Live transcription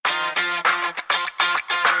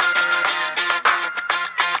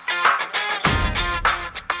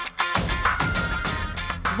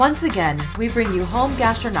Once again, we bring you Home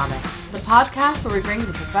Gastronomics, the podcast where we bring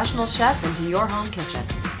the professional chef into your home kitchen.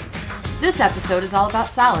 This episode is all about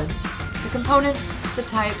salads, the components, the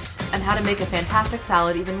types, and how to make a fantastic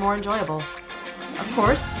salad even more enjoyable. Of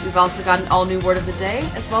course, we've also got an all-new word of the day,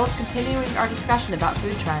 as well as continuing our discussion about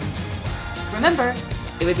food trends. Remember,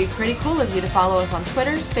 it would be pretty cool of you to follow us on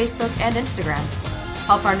Twitter, Facebook, and Instagram.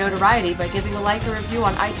 Help our notoriety by giving a like or review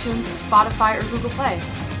on iTunes, Spotify, or Google Play.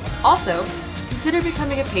 Also, consider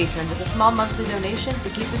becoming a patron with a small monthly donation to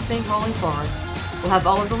keep this thing rolling forward. We'll have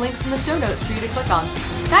all of the links in the show notes for you to click on.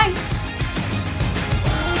 Thanks!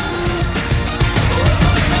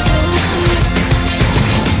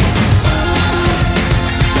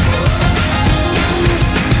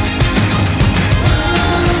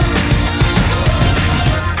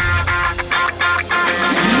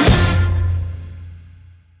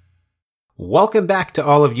 Welcome back to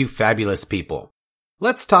all of you fabulous people.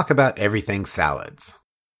 Let's talk about everything salads.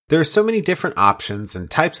 There are so many different options and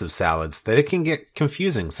types of salads that it can get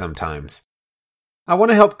confusing sometimes. I want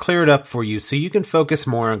to help clear it up for you so you can focus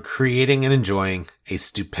more on creating and enjoying a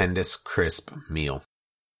stupendous, crisp meal.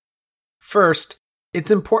 First, it's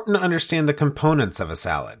important to understand the components of a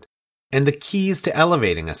salad and the keys to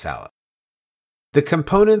elevating a salad. The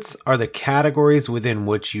components are the categories within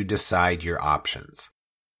which you decide your options.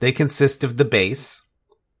 They consist of the base,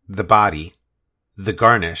 the body, the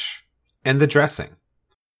garnish, and the dressing.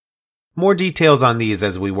 More details on these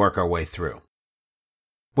as we work our way through.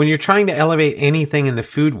 When you're trying to elevate anything in the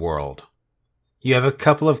food world, you have a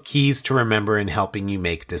couple of keys to remember in helping you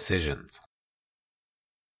make decisions.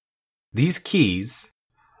 These keys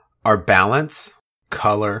are balance,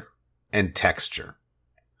 color, and texture.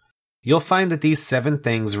 You'll find that these 7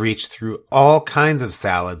 things reach through all kinds of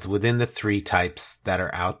salads within the 3 types that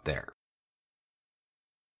are out there.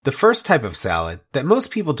 The first type of salad that most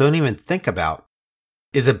people don't even think about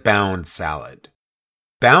is a bound salad.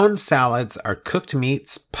 Bound salads are cooked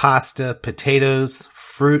meats, pasta, potatoes,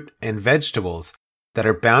 fruit, and vegetables that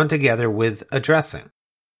are bound together with a dressing.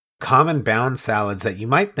 Common bound salads that you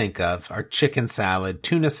might think of are chicken salad,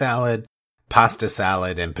 tuna salad, pasta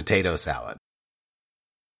salad, and potato salad.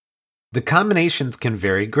 The combinations can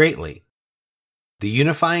vary greatly. The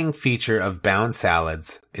unifying feature of bound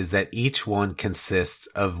salads is that each one consists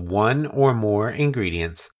of one or more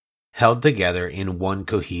ingredients held together in one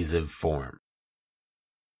cohesive form.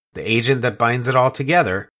 The agent that binds it all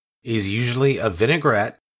together is usually a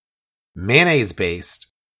vinaigrette, mayonnaise-based,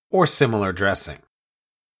 or similar dressing.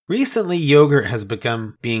 Recently, yogurt has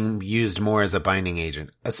become being used more as a binding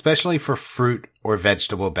agent, especially for fruit or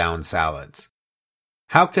vegetable-bound salads.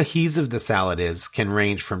 How cohesive the salad is can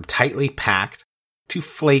range from tightly packed to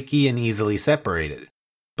flaky and easily separated,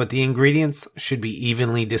 but the ingredients should be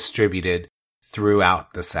evenly distributed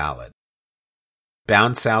throughout the salad.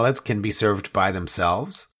 Bound salads can be served by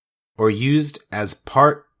themselves or used as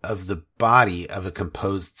part of the body of a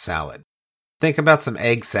composed salad. Think about some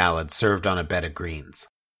egg salad served on a bed of greens.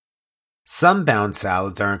 Some bound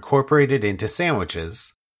salads are incorporated into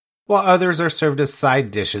sandwiches, while others are served as side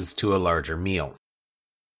dishes to a larger meal.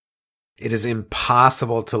 It is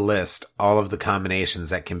impossible to list all of the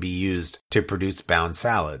combinations that can be used to produce bound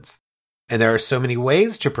salads. And there are so many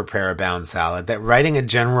ways to prepare a bound salad that writing a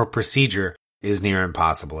general procedure is near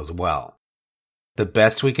impossible as well. The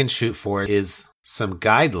best we can shoot for is some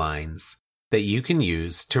guidelines that you can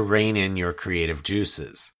use to rein in your creative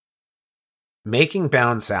juices. Making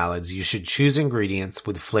bound salads, you should choose ingredients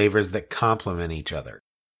with flavors that complement each other.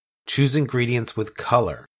 Choose ingredients with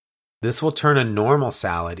color. This will turn a normal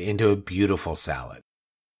salad into a beautiful salad.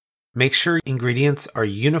 Make sure ingredients are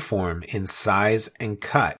uniform in size and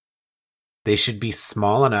cut. They should be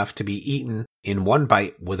small enough to be eaten in one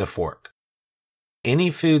bite with a fork. Any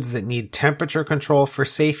foods that need temperature control for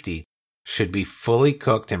safety should be fully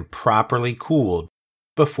cooked and properly cooled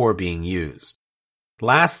before being used.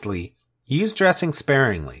 Lastly, use dressing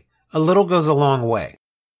sparingly. A little goes a long way.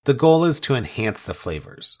 The goal is to enhance the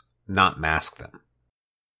flavors, not mask them.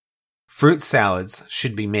 Fruit salads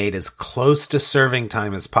should be made as close to serving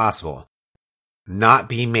time as possible, not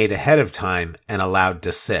be made ahead of time and allowed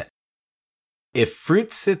to sit. If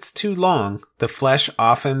fruit sits too long, the flesh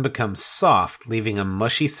often becomes soft, leaving a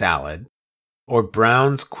mushy salad, or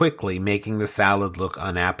browns quickly, making the salad look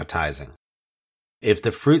unappetizing. If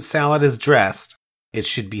the fruit salad is dressed, it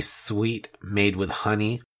should be sweet, made with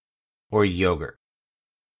honey or yogurt.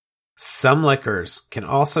 Some liquors can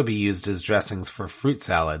also be used as dressings for fruit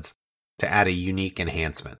salads to add a unique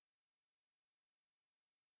enhancement.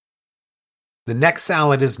 The next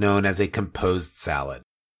salad is known as a composed salad.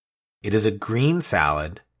 It is a green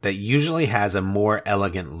salad that usually has a more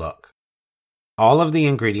elegant look. all of the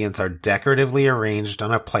ingredients are decoratively arranged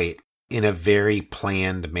on a plate in a very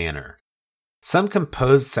planned manner. Some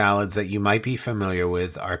composed salads that you might be familiar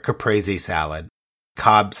with are caprese salad,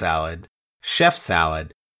 Cobb salad, chef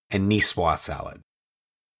salad, and niçoise salad.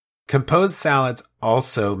 Composed salads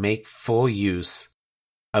also make full use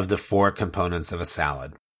of the 4 components of a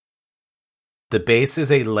salad. The base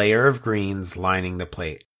is a layer of greens lining the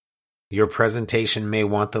plate. Your presentation may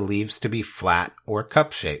want the leaves to be flat or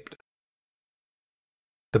cup-shaped.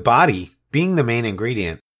 The body, being the main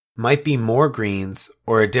ingredient, might be more greens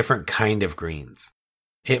or a different kind of greens.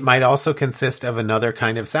 It might also consist of another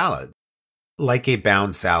kind of salad, like a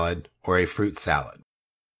bound salad or a fruit salad.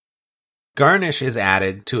 Garnish is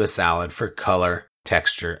added to a salad for color,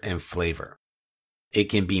 texture, and flavor. It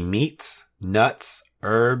can be meats, nuts,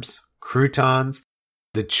 herbs, croutons.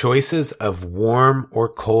 The choices of warm or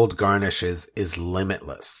cold garnishes is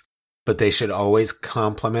limitless, but they should always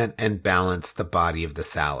complement and balance the body of the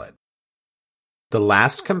salad. The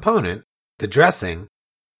last component, the dressing,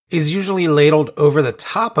 is usually ladled over the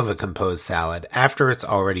top of a composed salad after it's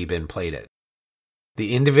already been plated.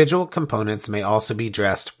 The individual components may also be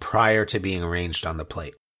dressed prior to being arranged on the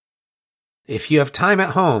plate. If you have time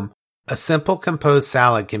at home, a simple composed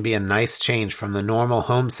salad can be a nice change from the normal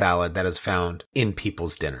home salad that is found in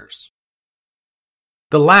people's dinners.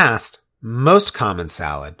 The last, most common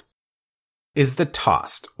salad is the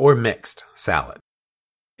tossed or mixed salad.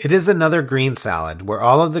 It is another green salad where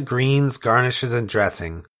all of the greens, garnishes, and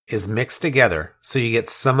dressing is mixed together so you get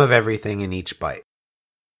some of everything in each bite.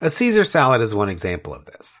 A Caesar salad is one example of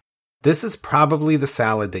this. This is probably the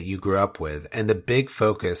salad that you grew up with and the big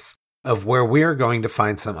focus of where we're going to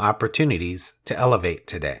find some opportunities to elevate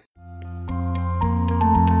today.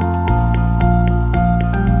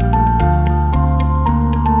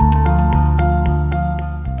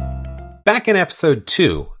 Back in episode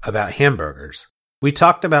 2 about hamburgers, we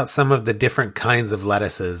talked about some of the different kinds of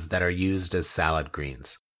lettuces that are used as salad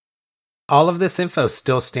greens. All of this info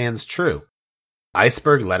still stands true.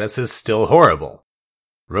 Iceberg lettuce is still horrible.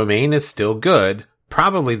 Romaine is still good,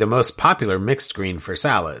 probably the most popular mixed green for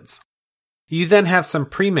salads. You then have some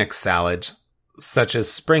pre-mixed salads, such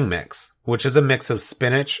as spring mix, which is a mix of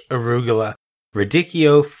spinach, arugula,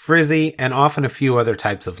 radicchio, frizzy, and often a few other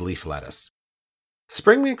types of leaf lettuce.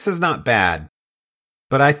 Spring mix is not bad,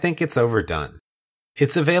 but I think it's overdone.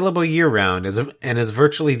 It's available year-round and is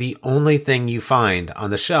virtually the only thing you find on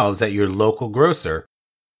the shelves at your local grocer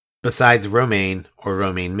besides romaine or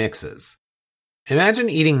romaine mixes. Imagine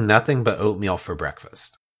eating nothing but oatmeal for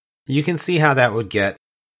breakfast. You can see how that would get,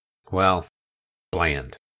 well,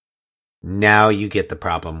 bland. Now you get the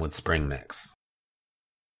problem with spring mix.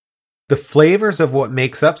 The flavors of what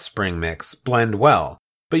makes up spring mix blend well,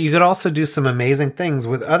 but you could also do some amazing things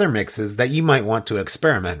with other mixes that you might want to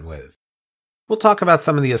experiment with. We'll talk about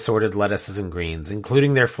some of the assorted lettuces and greens,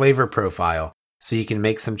 including their flavor profile, so you can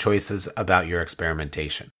make some choices about your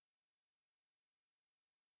experimentation.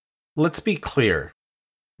 Let's be clear.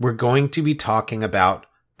 We're going to be talking about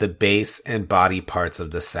the base and body parts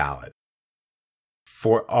of the salad.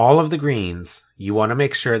 For all of the greens, you want to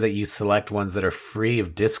make sure that you select ones that are free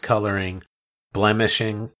of discoloring,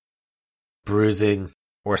 blemishing, bruising,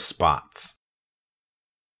 or spots.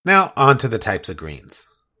 Now, on to the types of greens.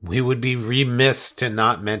 We would be remiss to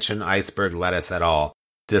not mention iceberg lettuce at all,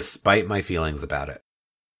 despite my feelings about it.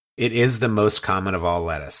 It is the most common of all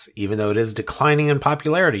lettuce, even though it is declining in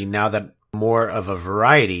popularity now that more of a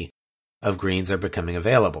variety of greens are becoming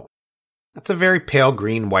available. It's a very pale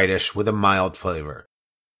green whitish with a mild flavor.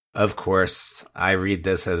 Of course, I read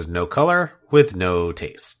this as no color with no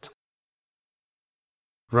taste.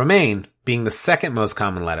 Romaine, being the second most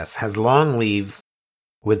common lettuce, has long leaves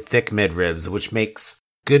with thick midribs, which makes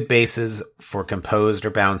good bases for composed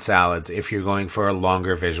or bound salads if you're going for a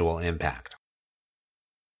longer visual impact.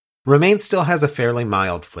 Romaine still has a fairly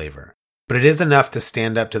mild flavor, but it is enough to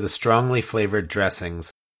stand up to the strongly flavored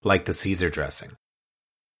dressings like the Caesar dressing.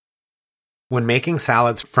 When making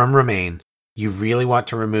salads from romaine, you really want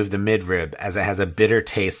to remove the midrib as it has a bitter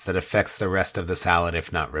taste that affects the rest of the salad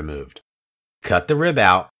if not removed. Cut the rib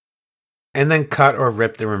out, and then cut or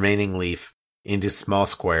rip the remaining leaf into small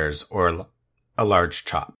squares or a large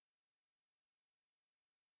chop.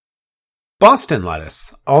 Boston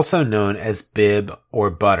lettuce, also known as Bibb or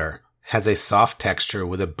butter, has a soft texture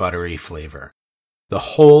with a buttery flavor. The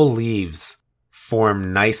whole leaves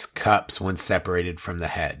form nice cups when separated from the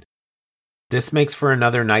head. This makes for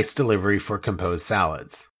another nice delivery for composed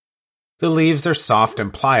salads. The leaves are soft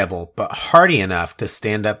and pliable, but hearty enough to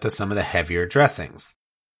stand up to some of the heavier dressings.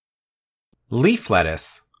 Leaf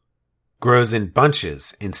lettuce grows in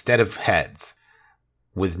bunches instead of heads.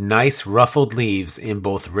 with nice ruffled leaves in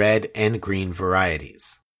both red and green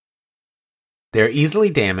varieties. They are easily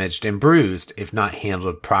damaged and bruised if not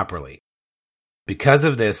handled properly. Because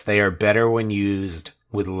of this, they are better when used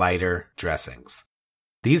with lighter dressings.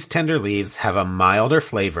 These tender leaves have a milder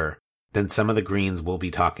flavor than some of the greens we'll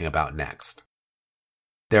be talking about next.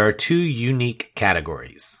 There are two unique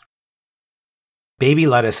categories: baby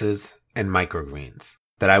lettuces and microgreens,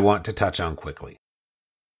 that I want to touch on quickly.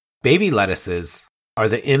 Baby lettuces are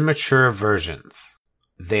the immature versions.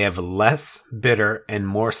 They have less bitter and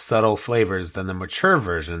more subtle flavors than the mature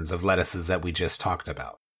versions of lettuces that we just talked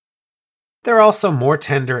about. They're also more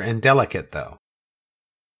tender and delicate, though.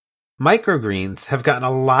 Microgreens have gotten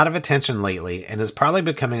a lot of attention lately and is probably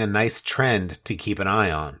becoming a nice trend to keep an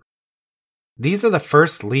eye on. These are the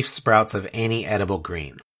first leaf sprouts of any edible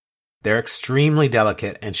green. They're extremely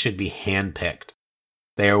delicate and should be hand-picked.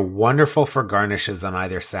 They are wonderful for garnishes on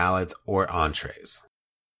either salads or entrees.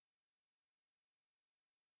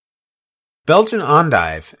 Belgian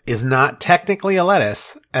endive is not technically a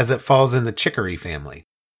lettuce as it falls in the chicory family,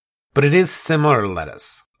 but it is similar to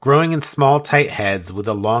lettuce, growing in small tight heads with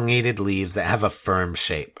elongated leaves that have a firm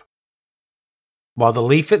shape. While the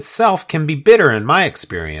leaf itself can be bitter in my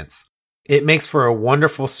experience, it makes for a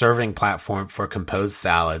wonderful serving platform for composed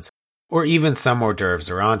salads or even some hors d'oeuvres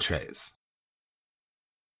or entrees.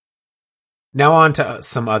 Now on to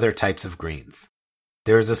some other types of greens.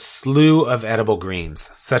 There is a slew of edible greens,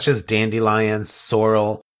 such as dandelion,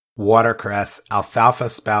 sorrel, watercress, alfalfa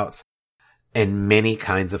sprouts, and many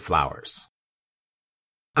kinds of flowers.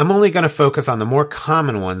 I'm only going to focus on the more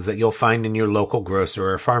common ones that you'll find in your local grocer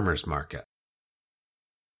or farmer's market.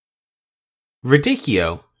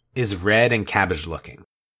 Radicchio is red and cabbage looking,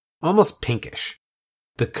 almost pinkish.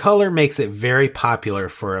 The color makes it very popular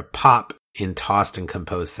for a pop in tossed and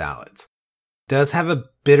composed salads. It does have a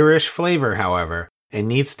bitterish flavor, however, and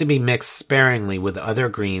needs to be mixed sparingly with other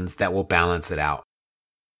greens that will balance it out.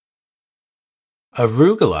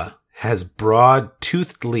 Arugula has broad,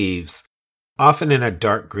 toothed leaves, often in a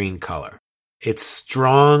dark green color. Its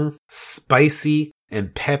strong, spicy,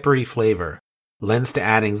 and peppery flavor lends to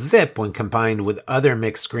adding zip when combined with other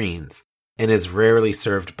mixed greens, and is rarely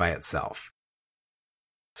served by itself.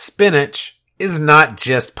 Spinach is not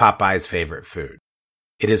just Popeye's favorite food.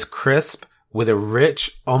 It is crisp, with a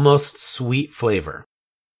rich, almost sweet flavor.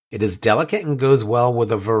 It is delicate and goes well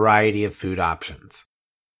with a variety of food options.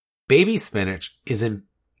 Baby spinach is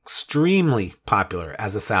extremely popular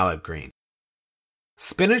as a salad green.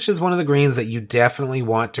 Spinach is one of the greens that you definitely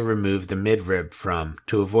want to remove the midrib from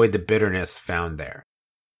to avoid the bitterness found there.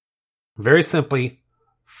 Very simply,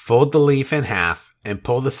 fold the leaf in half and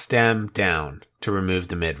pull the stem down to remove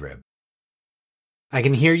the midrib. I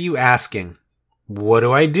can hear you asking, what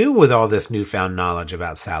do I do with all this newfound knowledge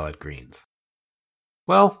about salad greens?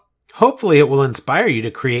 Well, hopefully it will inspire you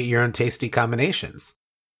to create your own tasty combinations.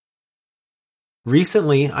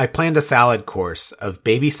 Recently, I planned a salad course of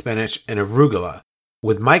baby spinach and arugula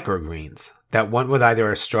with microgreens that went with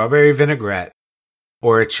either a strawberry vinaigrette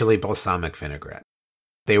or a chili balsamic vinaigrette.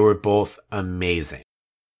 They were both amazing.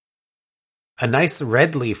 A nice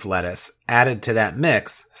red leaf lettuce added to that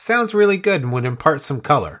mix sounds really good and would impart some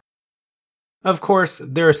color. Of course,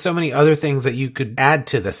 there are so many other things that you could add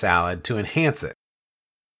to the salad to enhance it.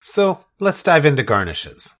 So, let's dive into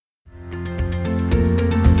garnishes.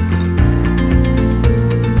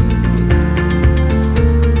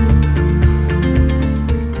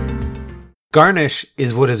 Garnish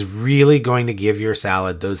is what is really going to give your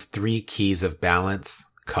salad those three keys of balance,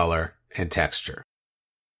 color, and texture.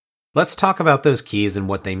 Let's talk about those keys and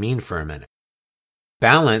what they mean for a minute.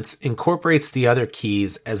 Balance incorporates the other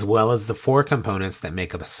keys as well as the four components that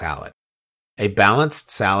make up a salad. A balanced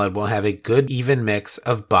salad will have a good even mix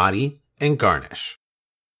of body and garnish.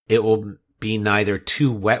 It will be neither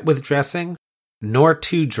too wet with dressing nor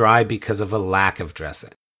too dry because of a lack of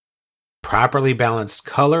dressing. Properly balanced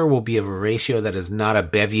color will be of a ratio that is not a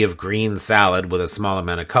bevy of green salad with a small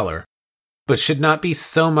amount of color, but should not be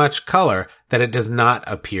so much color that it does not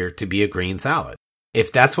appear to be a green salad,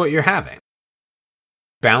 if that's what you're having.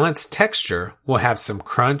 Balanced texture will have some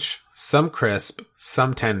crunch, some crisp,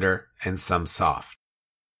 some tender, and some soft.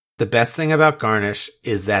 The best thing about garnish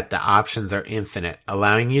is that the options are infinite,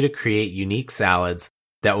 allowing you to create unique salads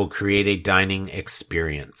that will create a dining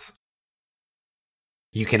experience.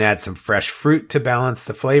 You can add some fresh fruit to balance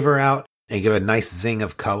the flavor out and give a nice zing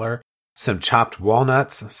of color. Some chopped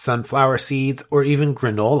walnuts, sunflower seeds, or even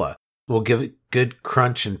granola will give good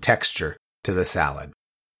crunch and texture to the salad.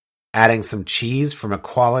 Adding some cheese from a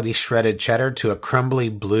quality shredded cheddar to a crumbly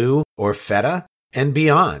blue or feta and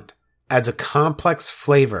beyond adds a complex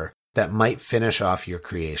flavor that might finish off your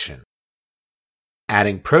creation.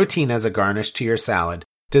 Adding protein as a garnish to your salad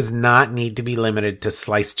does not need to be limited to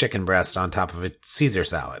sliced chicken breast on top of a Caesar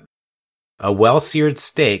salad. A well-seared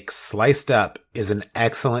steak sliced up is an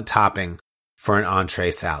excellent topping for an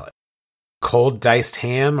entree salad. Cold diced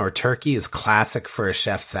ham or turkey is classic for a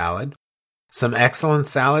chef salad. Some excellent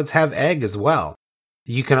salads have egg as well.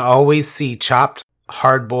 You can always see chopped,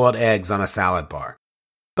 hard-boiled eggs on a salad bar.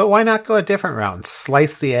 But why not go a different route and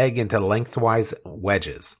slice the egg into lengthwise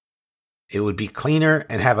wedges? It would be cleaner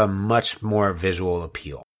and have a much more visual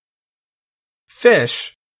appeal.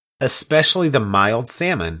 Fish, especially the mild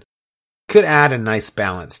salmon, could add a nice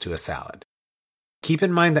balance to a salad. Keep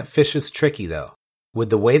in mind that fish is tricky though. With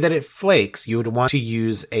the way that it flakes, you would want to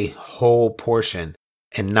use a whole portion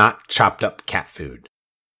and not chopped up cat food.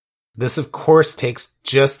 This of course takes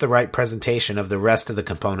just the right presentation of the rest of the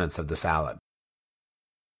components of the salad.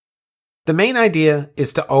 The main idea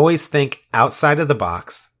is to always think outside of the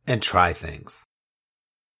box and try things.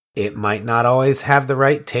 It might not always have the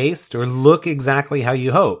right taste or look exactly how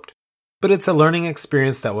you hoped, but it's a learning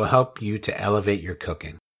experience that will help you to elevate your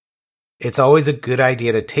cooking. It's always a good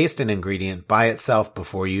idea to taste an ingredient by itself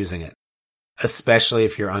before using it, especially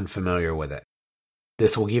if you're unfamiliar with it.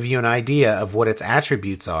 This will give you an idea of what its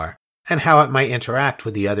attributes are and how it might interact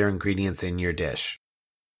with the other ingredients in your dish.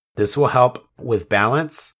 This will help with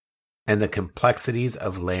balance and the complexities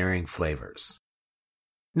of layering flavors.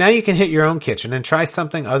 Now you can hit your own kitchen and try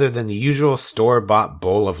something other than the usual store-bought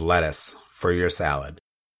bowl of lettuce for your salad.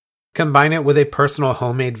 Combine it with a personal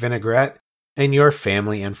homemade vinaigrette, and your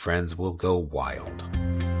family and friends will go wild.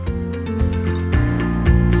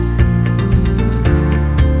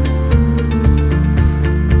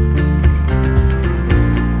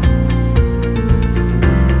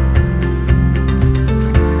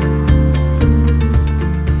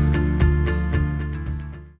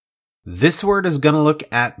 This word is going to look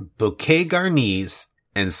at bouquet garnis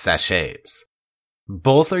and sachets.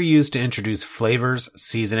 Both are used to introduce flavors,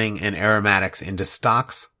 seasoning, and aromatics into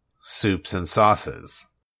stocks, soups, and sauces.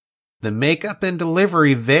 The makeup and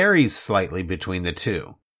delivery varies slightly between the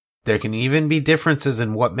two. There can even be differences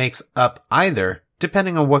in what makes up either,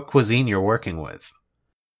 depending on what cuisine you're working with.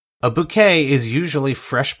 A bouquet is usually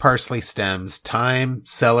fresh parsley stems, thyme,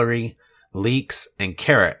 celery, leeks, and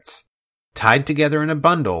carrots, tied together in a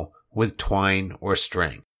bundle with twine or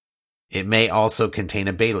string. It may also contain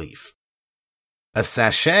a bay leaf. A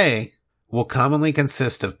sachet will commonly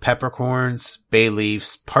consist of peppercorns, bay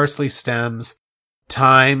leaves, parsley stems,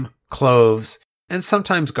 thyme, cloves, and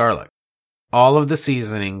sometimes garlic. All of the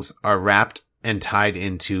seasonings are wrapped and tied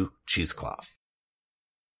into cheesecloth.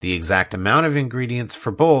 The exact amount of ingredients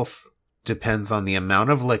for both depends on the amount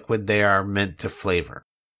of liquid they are meant to flavor.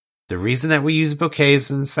 The reason that we use bouquets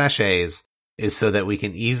and sachets is so that we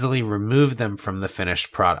can easily remove them from the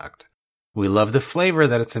finished product. We love the flavor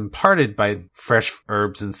that it's imparted by fresh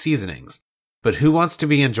herbs and seasonings, but who wants to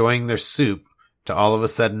be enjoying their soup to all of a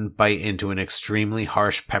sudden bite into an extremely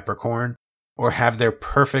harsh peppercorn or have their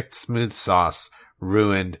perfect smooth sauce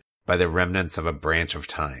ruined by the remnants of a branch of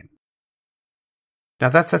thyme? Now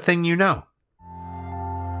that's a thing you know.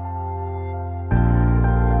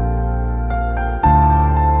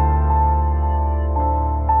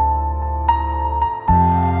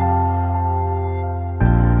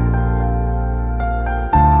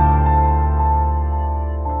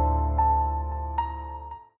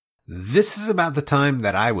 This is about the time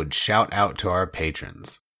that I would shout out to our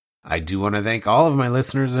patrons. I do want to thank all of my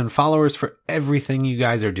listeners and followers for everything you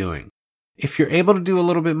guys are doing. If you're able to do a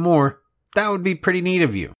little bit more, that would be pretty neat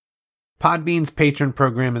of you. Podbean's patron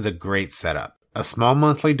program is a great setup. A small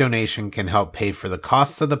monthly donation can help pay for the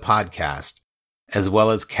costs of the podcast, as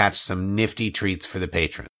well as catch some nifty treats for the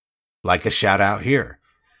patron, like a shout out here.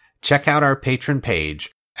 Check out our patron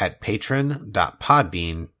page at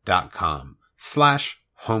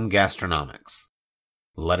patron.podbean.com/Home Gastronomics.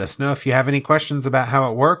 Let us know if you have any questions about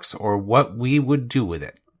how it works or what we would do with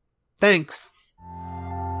it. Thanks!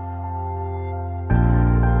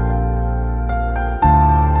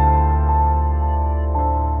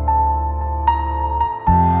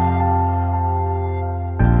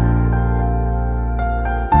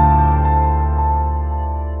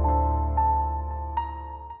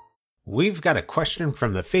 We've got a question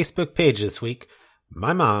from the Facebook page this week.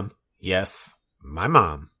 My mom, yes, my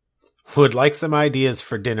mom, would like some ideas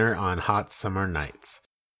for dinner on hot summer nights.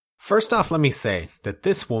 First off, let me say that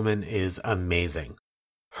this woman is amazing.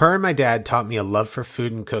 Her and my dad taught me a love for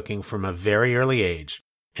food and cooking from a very early age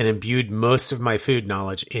and imbued most of my food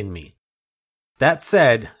knowledge in me. That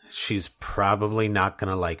said, she's probably not going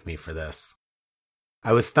to like me for this.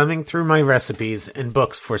 I was thumbing through my recipes and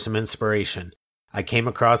books for some inspiration. I came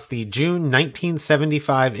across the June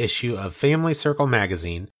 1975 issue of Family Circle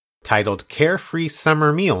magazine titled Carefree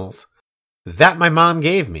Summer Meals that my mom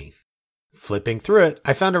gave me. Flipping through it,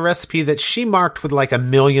 I found a recipe that she marked with like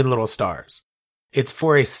 1,000,000 little stars. It's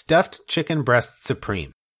for a stuffed chicken breast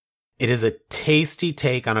supreme. It is a tasty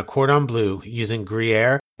take on a cordon bleu using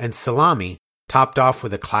Gruyere and salami, topped off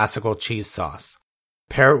with a classical cheese sauce.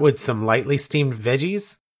 Pair it with some lightly steamed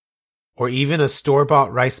veggies, or even a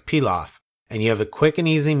store-bought rice pilaf, and you have a quick and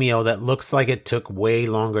easy meal that looks like it took way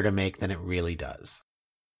longer to make than it really does.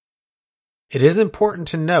 It is important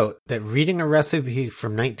to note that reading a recipe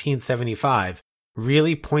from 1975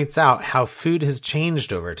 really points out how food has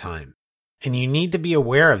changed over time, and you need to be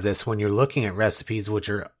aware of this when you're looking at recipes which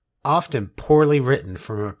are often poorly written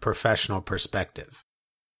from a professional perspective.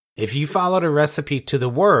 If you followed a recipe to the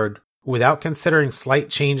word without considering slight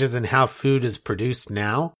changes in how food is produced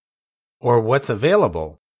now or what's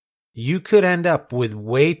available, you could end up with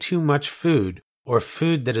way too much food or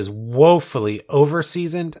food that is woefully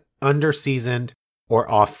overseasoned, underseasoned, or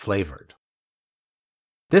off-flavored.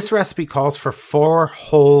 This recipe calls for 4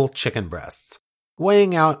 whole chicken breasts,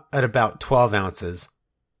 weighing out at about 12 ounces,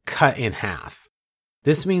 cut in half.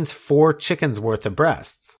 This means 4 chickens worth of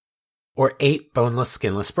breasts, or 8 boneless,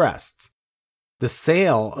 skinless breasts. The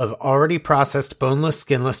sale of already processed boneless,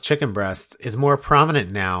 skinless chicken breasts is more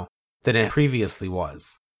prominent now than it previously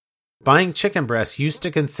was. Buying chicken breasts used to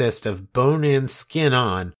consist of bone-in,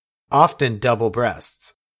 skin-on, often double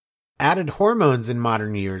breasts. Added hormones in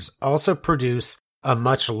modern years also produce a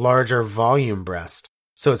much larger volume breast,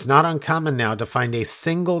 so it's not uncommon now to find a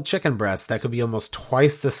single chicken breast that could be almost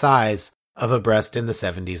twice the size of a breast in the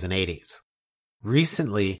 70s and 80s.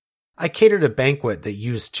 Recently, I catered a banquet that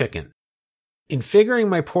used chicken. In figuring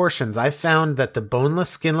my portions, I found that the boneless,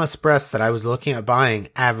 skinless breasts that I was looking at buying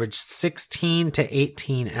averaged 16 to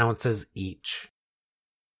 18 ounces each.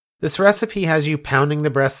 This recipe has you pounding the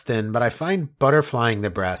breasts thin, but I find butterflying the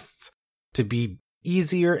breasts to be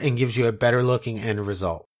easier and gives you a better looking end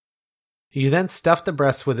result. You then stuff the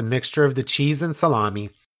breasts with a mixture of the cheese and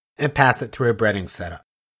salami and pass it through a breading setup.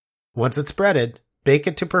 Once it's breaded, bake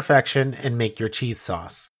it to perfection and make your cheese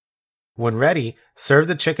sauce. When ready, serve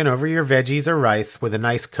the chicken over your veggies or rice with a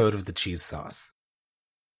nice coat of the cheese sauce.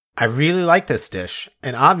 I really like this dish,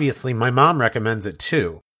 and obviously my mom recommends it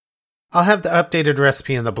too. I'll have the updated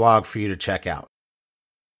recipe in the blog for you to check out.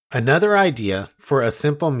 Another idea for a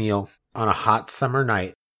simple meal on a hot summer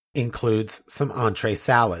night includes some entree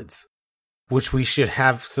salads, which we should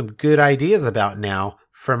have some good ideas about now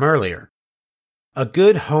from earlier. A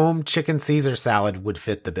good home chicken Caesar salad would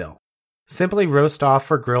fit the bill. Simply roast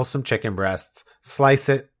off or grill some chicken breasts, slice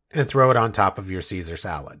it, and throw it on top of your Caesar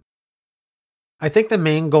salad. I think the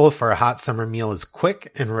main goal for a hot summer meal is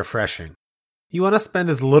quick and refreshing. You want to spend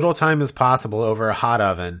as little time as possible over a hot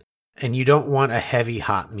oven, and you don't want a heavy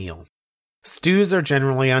hot meal. Stews are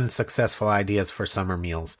generally unsuccessful ideas for summer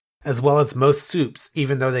meals, as well as most soups,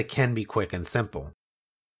 even though they can be quick and simple.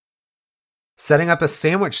 Setting up a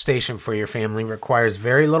sandwich station for your family requires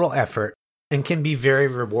very little effort and can be very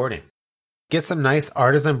rewarding. Get some nice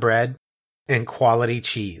artisan bread and quality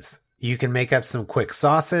cheese. You can make up some quick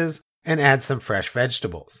sauces and add some fresh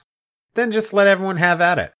vegetables. Then just let everyone have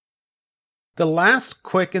at it. The last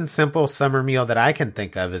quick and simple summer meal that I can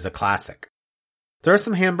think of is a classic. Throw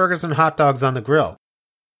some hamburgers and hot dogs on the grill.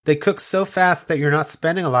 They cook so fast that you're not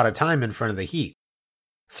spending a lot of time in front of the heat.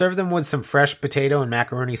 Serve them with some fresh potato and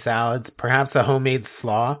macaroni salads, perhaps a homemade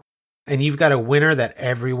slaw, and you've got a winner that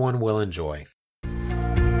everyone will enjoy.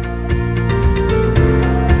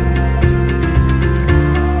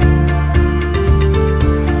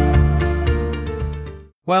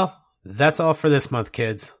 Well, that's all for this month,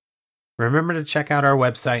 kids. Remember to check out our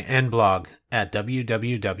website and blog at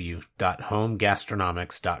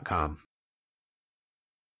www.homegastronomics.com.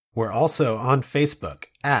 We're also on Facebook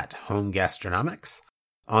at Home Gastronomics,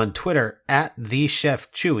 on Twitter at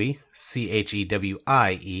TheChefChewie,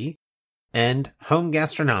 CheWie, and Home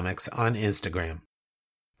Gastronomics on Instagram.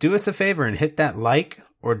 Do us a favor and hit that like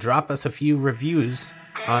or drop us a few reviews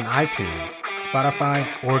on iTunes, Spotify,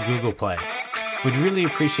 or Google Play. We'd really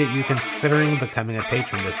appreciate you considering becoming a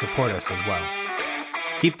patron to support us as well.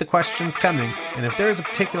 Keep the questions coming, and if there's a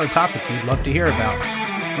particular topic you'd love to hear about,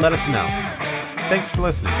 let us know. Thanks for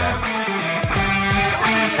listening, guys.